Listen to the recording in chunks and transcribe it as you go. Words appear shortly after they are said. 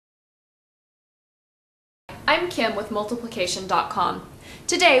I'm Kim with Multiplication.com.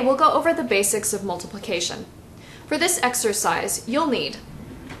 Today we'll go over the basics of multiplication. For this exercise, you'll need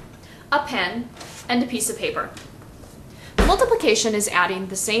a pen and a piece of paper. Multiplication is adding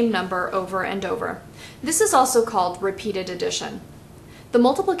the same number over and over. This is also called repeated addition. The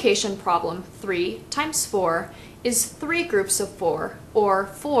multiplication problem, 3 times 4, is 3 groups of 4, or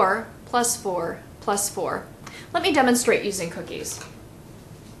 4 plus 4 plus 4. Let me demonstrate using cookies.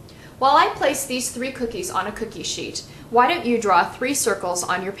 While I place these 3 cookies on a cookie sheet, why don't you draw 3 circles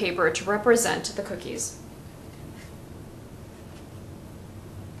on your paper to represent the cookies?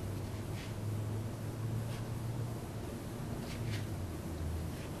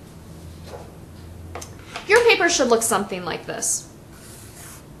 Your paper should look something like this.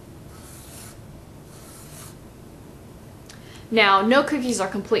 Now, no cookies are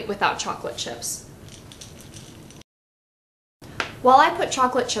complete without chocolate chips. While I put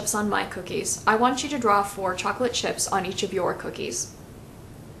chocolate chips on my cookies, I want you to draw 4 chocolate chips on each of your cookies.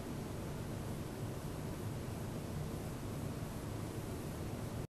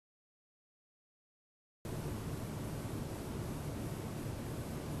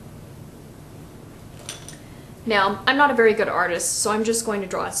 Now, I'm not a very good artist, so I'm just going to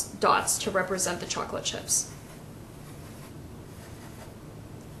draw dots to represent the chocolate chips.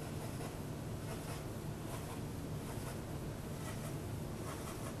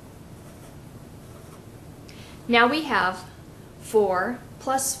 Now we have 4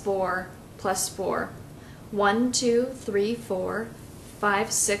 plus 4 plus 4. 1, 2, 3, 4,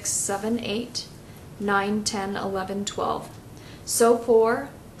 5, 6, 7, 8, 9, 10, 11, 12. So 4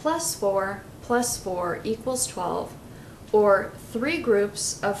 plus 4 plus 4 equals 12, or 3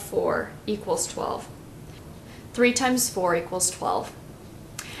 groups of 4 equals 12. 3 times 4 equals 12.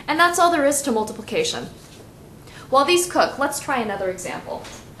 And that's all there is to multiplication. While these cook, let's try another example.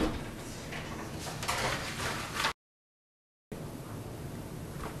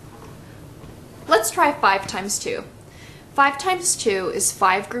 Let's try 5 times 2. 5 times 2 is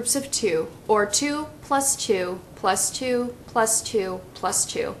 5 groups of 2, or 2 plus 2 plus 2 plus 2 plus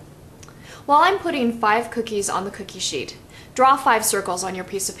 2. While I'm putting 5 cookies on the cookie sheet, draw 5 circles on your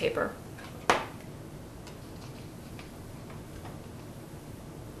piece of paper.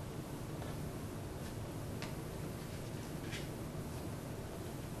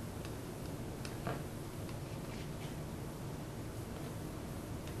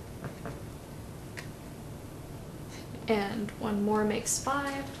 And one more makes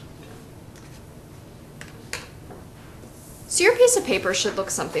 5. So your piece of paper should look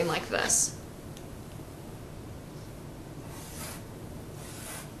something like this.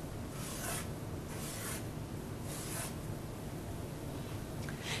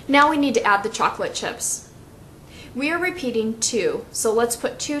 Now we need to add the chocolate chips. We are repeating 2, so let's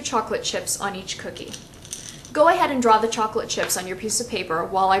put 2 chocolate chips on each cookie. Go ahead and draw the chocolate chips on your piece of paper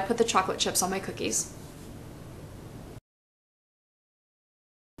while I put the chocolate chips on my cookies.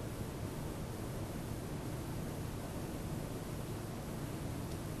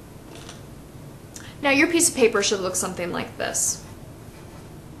 Now your piece of paper should look something like this.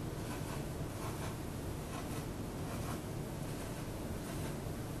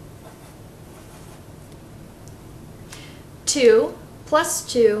 Two plus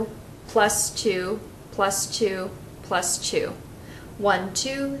 2 plus 2 plus 2 plus 2. 1,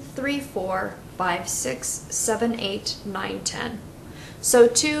 2, 3, 4, 5, 6, 7, 8, 9, 10. So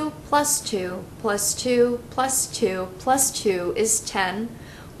 2 plus 2 plus 2 plus 2 plus 2 is 10,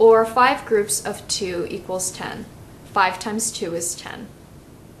 or 5 groups of 2 equals 10. 5 times 2 is 10.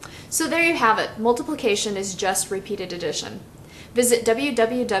 So there you have it. Multiplication is just repeated addition. Visit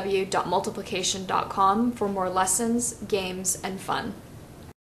www.multiplication.com for more lessons, games, and fun.